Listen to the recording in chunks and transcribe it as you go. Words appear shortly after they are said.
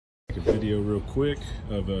A video real quick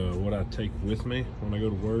of what I take with me when I go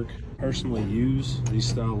to work. Personally use these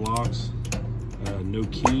style locks. No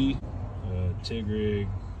key, TIG rig,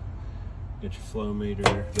 get your flow meter.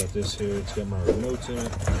 Got this here, it's got my remotes in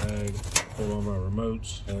it, bag, hold on my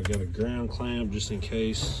remotes. I got a ground clamp just in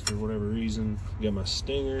case for whatever reason. Got my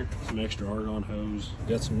stinger, some extra argon hose.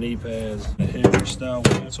 Got some knee pads, a hammer style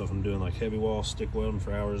one, so if I'm doing like heavy wall stick welding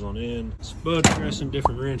for hours on end. Spud pressing,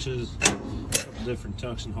 different wrenches, different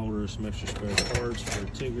tungsten holders, some extra spare parts for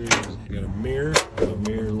TIG rigs. Got a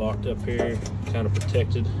mirror locked up here, kind of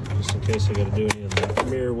protected, just in case I got to do any of the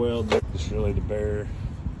mirror welds. It's really the bare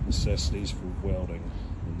necessities for welding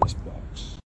in this box.